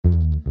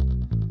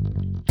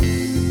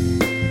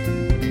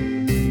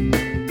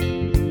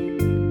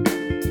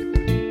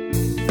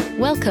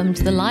Welcome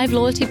to the Live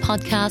Loyalty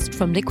Podcast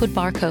from Liquid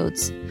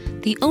Barcodes,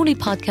 the only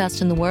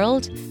podcast in the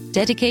world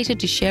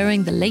dedicated to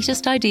sharing the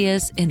latest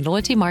ideas in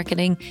loyalty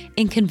marketing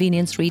in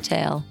convenience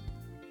retail.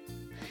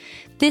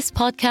 This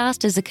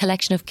podcast is a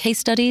collection of case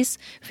studies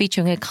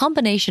featuring a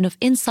combination of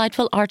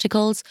insightful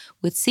articles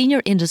with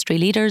senior industry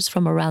leaders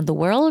from around the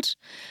world,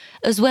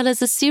 as well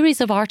as a series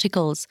of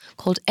articles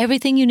called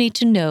Everything You Need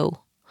to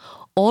Know,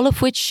 all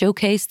of which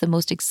showcase the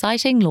most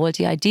exciting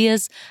loyalty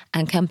ideas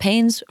and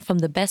campaigns from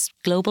the best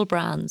global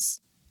brands.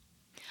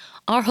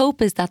 Our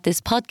hope is that this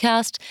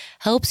podcast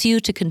helps you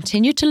to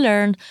continue to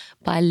learn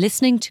by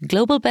listening to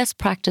global best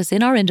practice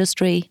in our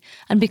industry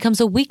and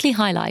becomes a weekly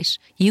highlight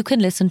you can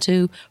listen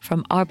to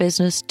from our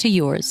business to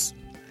yours.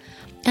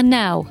 And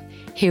now,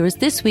 here is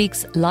this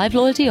week's Live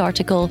Loyalty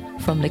article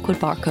from Liquid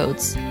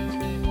Barcodes.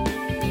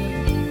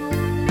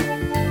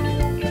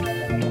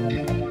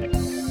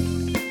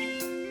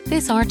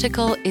 This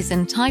article is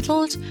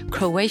entitled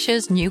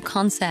Croatia's New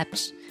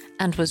Concept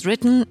and was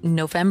written in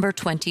November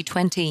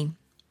 2020.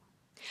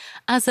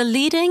 As a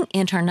leading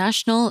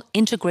international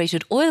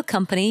integrated oil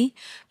company,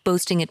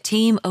 boasting a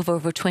team of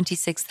over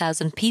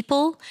 26,000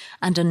 people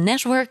and a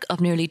network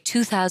of nearly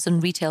 2,000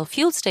 retail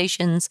fuel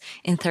stations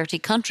in 30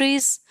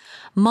 countries,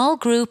 MOL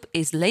Group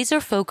is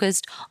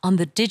laser-focused on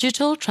the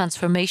digital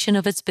transformation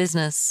of its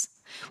business,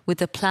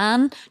 with a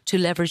plan to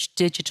leverage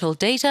digital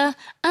data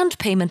and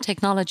payment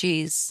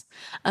technologies,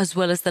 as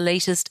well as the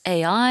latest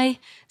AI,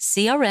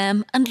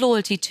 CRM and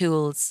loyalty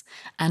tools,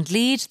 and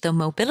lead the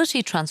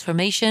mobility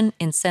transformation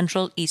in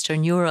Central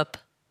Eastern Europe.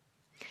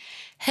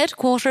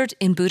 Headquartered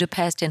in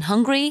Budapest in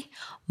Hungary,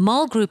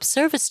 MOL Group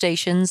service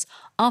stations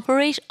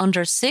operate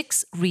under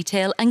 6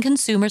 retail and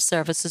consumer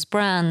services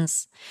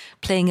brands,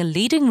 playing a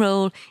leading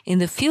role in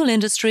the fuel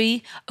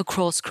industry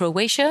across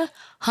Croatia,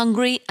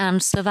 Hungary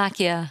and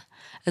Slovakia,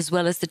 as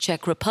well as the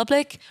Czech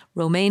Republic,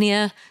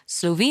 Romania,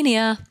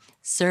 Slovenia,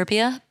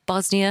 Serbia,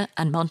 Bosnia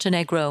and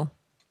Montenegro.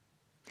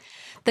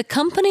 The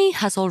company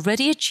has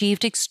already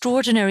achieved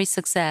extraordinary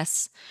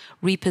success,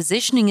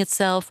 repositioning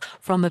itself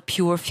from a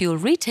pure fuel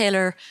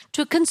retailer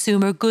to a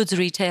consumer goods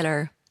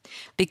retailer,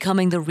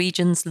 becoming the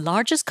region's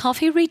largest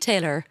coffee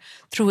retailer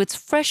through its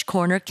Fresh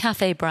Corner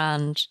Cafe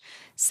brand,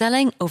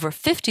 selling over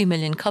 50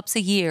 million cups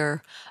a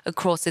year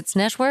across its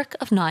network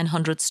of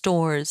 900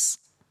 stores.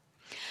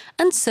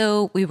 And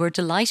so we were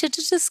delighted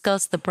to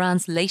discuss the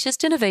brand's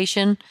latest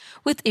innovation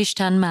with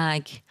István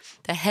Mag,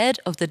 the head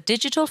of the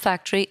digital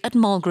factory at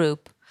MOL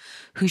Group,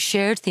 who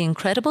shared the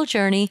incredible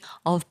journey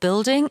of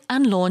building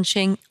and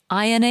launching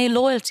INA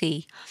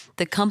Loyalty,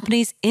 the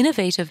company's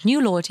innovative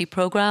new loyalty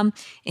program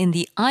in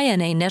the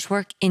INA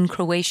network in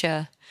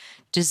Croatia,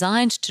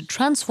 designed to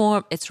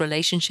transform its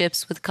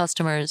relationships with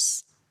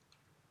customers.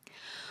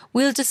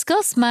 We'll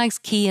discuss Mag's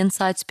key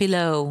insights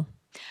below.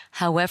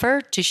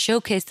 However, to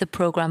showcase the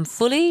program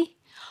fully,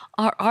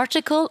 our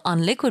article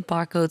on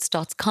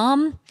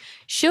liquidbarcodes.com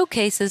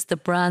showcases the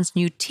brand's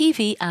new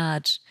TV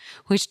ad,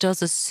 which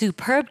does a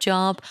superb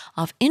job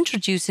of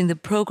introducing the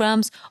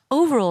program's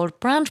overall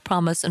brand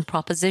promise and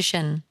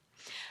proposition.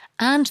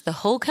 And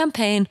the whole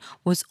campaign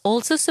was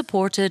also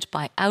supported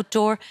by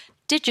outdoor,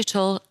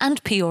 digital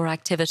and PR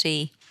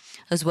activity,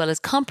 as well as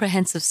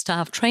comprehensive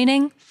staff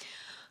training,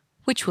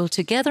 which will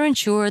together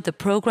ensure the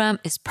program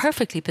is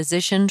perfectly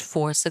positioned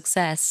for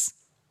success.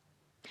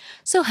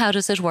 So how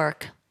does it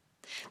work?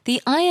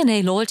 The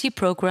INA loyalty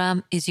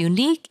program is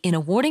unique in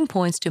awarding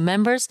points to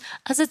members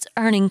as its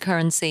earning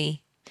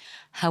currency.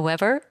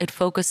 However, it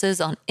focuses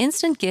on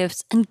instant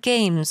gifts and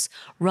games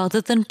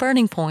rather than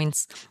burning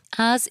points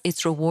as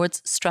its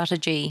rewards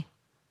strategy.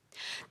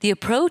 The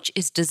approach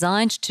is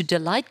designed to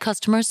delight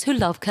customers who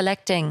love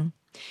collecting,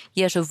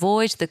 yet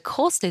avoid the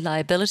costly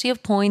liability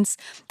of points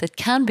that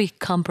can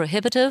become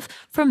prohibitive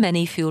for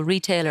many fuel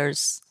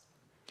retailers.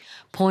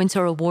 Points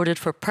are awarded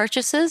for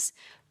purchases,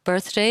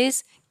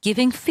 birthdays,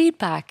 giving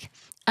feedback,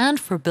 and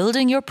for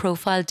building your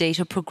profile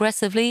data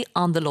progressively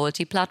on the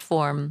loyalty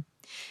platform,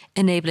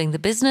 enabling the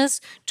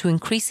business to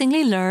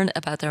increasingly learn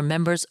about their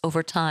members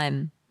over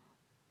time.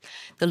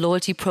 The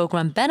loyalty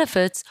program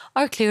benefits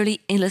are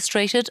clearly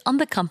illustrated on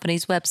the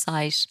company's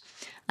website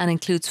and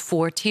includes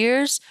 4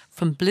 tiers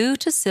from blue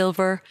to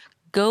silver,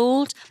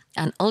 gold,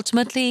 and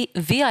ultimately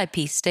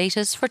VIP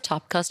status for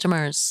top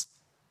customers.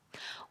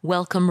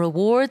 Welcome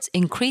rewards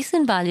increase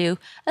in value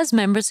as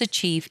members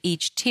achieve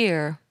each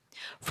tier,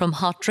 from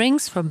hot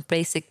drinks from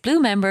basic blue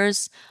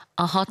members,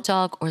 a hot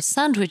dog or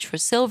sandwich for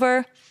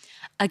silver,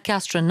 a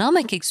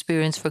gastronomic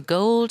experience for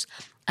gold,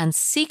 and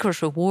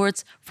secret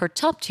rewards for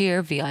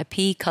top-tier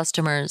VIP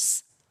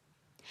customers.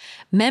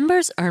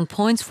 Members earn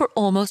points for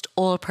almost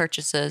all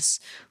purchases,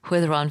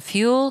 whether on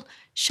fuel,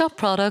 shop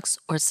products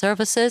or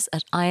services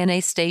at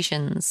INA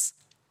stations.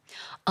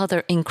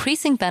 Other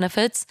increasing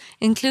benefits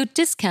include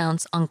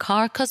discounts on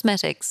car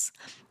cosmetics,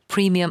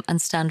 premium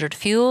and standard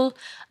fuel,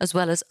 as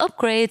well as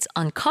upgrades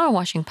on car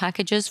washing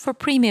packages for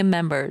premium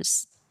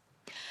members.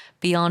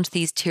 Beyond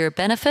these tier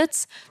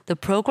benefits, the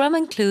programme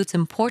includes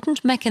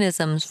important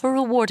mechanisms for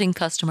rewarding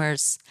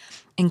customers,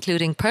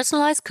 including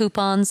personalised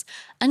coupons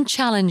and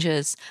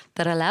challenges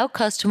that allow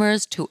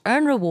customers to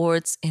earn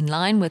rewards in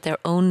line with their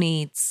own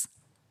needs.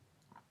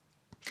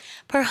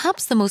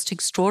 Perhaps the most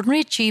extraordinary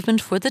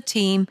achievement for the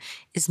team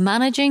is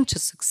managing to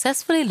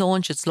successfully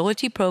launch its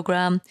loyalty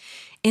programme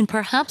in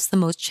perhaps the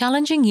most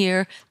challenging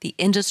year the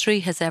industry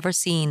has ever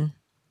seen.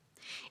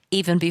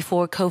 Even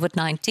before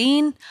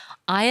COVID-19,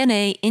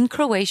 INA in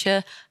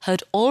Croatia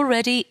had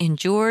already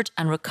endured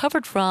and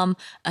recovered from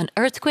an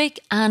earthquake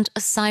and a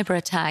cyber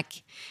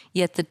attack.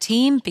 Yet the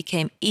team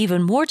became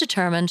even more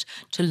determined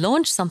to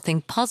launch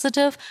something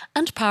positive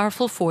and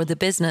powerful for the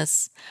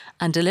business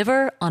and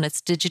deliver on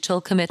its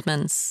digital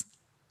commitments.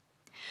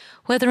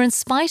 Whether in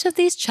spite of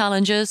these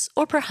challenges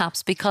or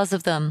perhaps because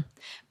of them,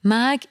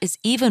 MAG is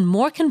even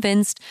more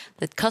convinced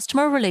that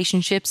customer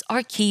relationships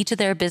are key to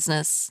their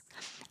business,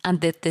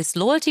 and that this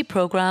loyalty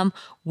programme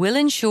will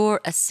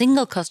ensure a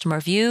single customer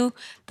view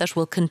that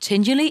will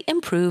continually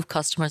improve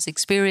customers'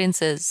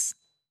 experiences.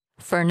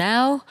 For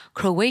now,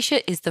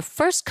 Croatia is the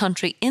first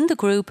country in the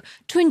group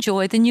to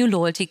enjoy the new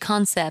loyalty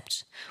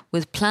concept,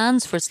 with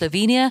plans for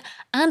Slovenia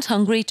and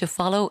Hungary to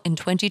follow in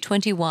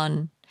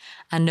 2021.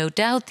 And no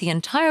doubt the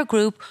entire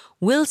group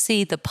will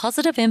see the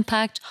positive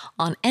impact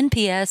on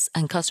NPS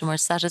and customer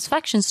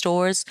satisfaction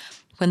scores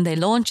when they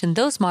launch in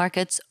those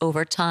markets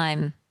over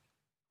time.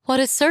 What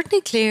is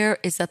certainly clear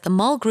is that the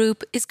MALL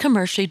Group is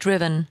commercially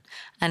driven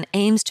and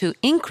aims to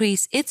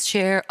increase its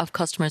share of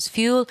customers'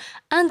 fuel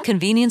and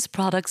convenience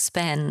product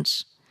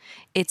spend.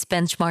 It's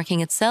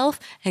benchmarking itself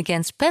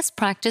against best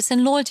practice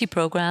in loyalty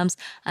programs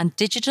and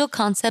digital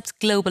concepts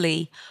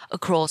globally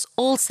across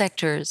all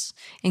sectors,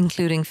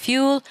 including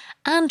fuel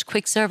and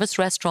quick service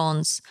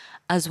restaurants,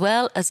 as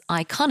well as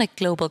iconic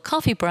global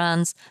coffee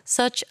brands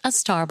such as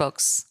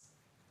Starbucks.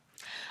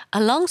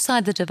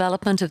 Alongside the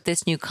development of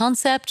this new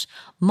concept,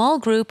 MALL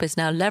Group is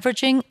now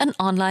leveraging an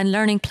online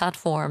learning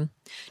platform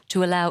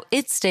to allow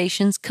its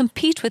stations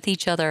compete with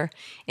each other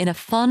in a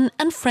fun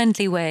and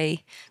friendly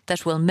way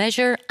that will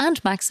measure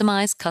and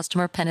maximise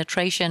customer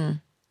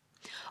penetration.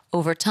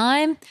 Over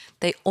time,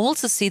 they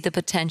also see the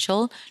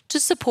potential to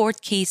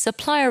support key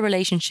supplier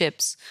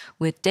relationships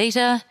with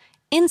data,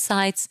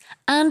 insights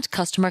and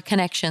customer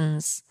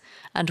connections.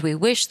 And we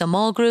wish the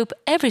MALL Group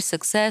every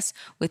success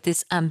with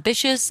this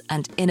ambitious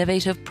and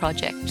innovative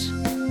project.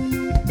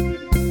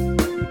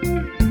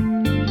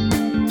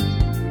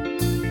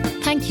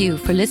 Thank you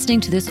for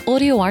listening to this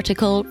audio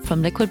article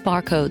from Liquid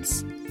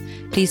Barcodes.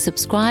 Please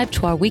subscribe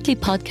to our weekly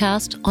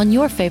podcast on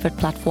your favourite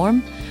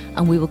platform,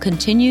 and we will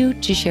continue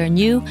to share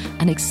new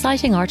and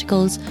exciting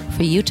articles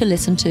for you to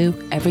listen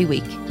to every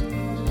week.